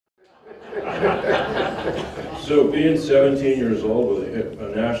So being 17 years old with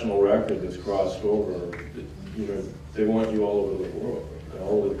a national record that's crossed over, you know, they want you all over the world,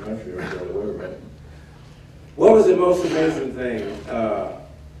 all over the country, or the way, right? What was the most amazing thing?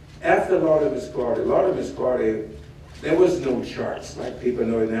 After Lord of Misquarty, there was no charts like people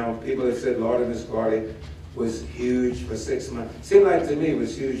know it now. People have said Lord of Misquarty was huge for 6 months. Seemed like to me it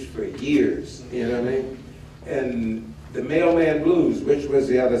was huge for years, you know what I mean? And the Mailman Blues, which was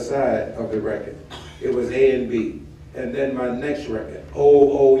the other side of the record, it was A and B. And then my next record,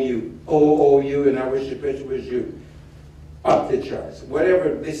 OOU, and I Wish the Picture Was You, up the charts.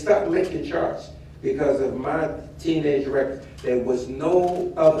 Whatever, they stopped making charts because of my teenage record. There was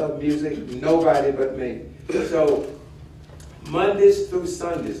no other music, nobody but me. So Mondays through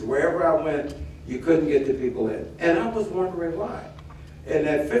Sundays, wherever I went, you couldn't get the people in. And I was wondering why. And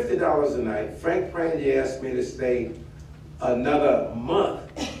at $50 a night, Frank Prandy asked me to stay another month.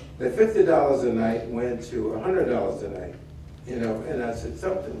 The $50 a night went to $100 a night, you know, and I said,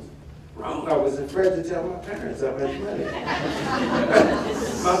 something's wrong. I was afraid to tell my parents how much money.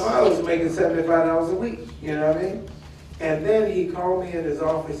 My father was making $75 a week, you know what I mean? And then he called me in his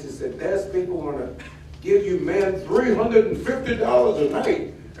office and said, there's people want to give you, man, $350 a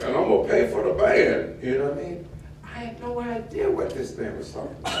night, and I'm going to pay for the band, you know what I mean? I had no idea what this man was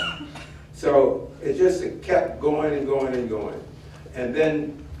talking about. So it kept going and going and going. And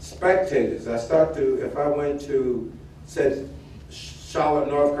then spectators, if I went to, say, Charlotte,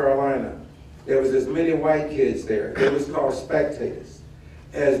 North Carolina, there was as many white kids there. It was called spectators.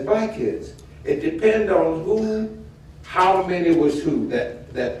 As black kids, it depended on how many was who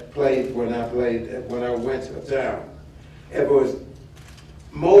that played when I went to town. If it was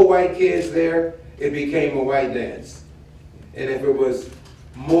more white kids there, it became a white dance. And if it was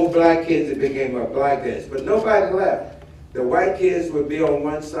more black kids, it became a black dance. But nobody left. The white kids would be on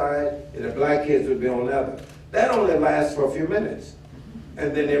one side, and the black kids would be on the other. That only lasts for a few minutes.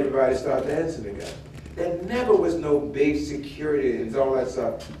 And then everybody started dancing again. There never was no big security and all that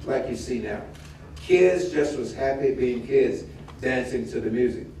stuff like you see now. Kids just was happy being kids, dancing to the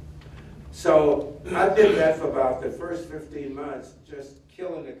music. So I did that for about the first 15 months, just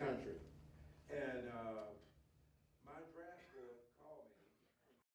killing the country. And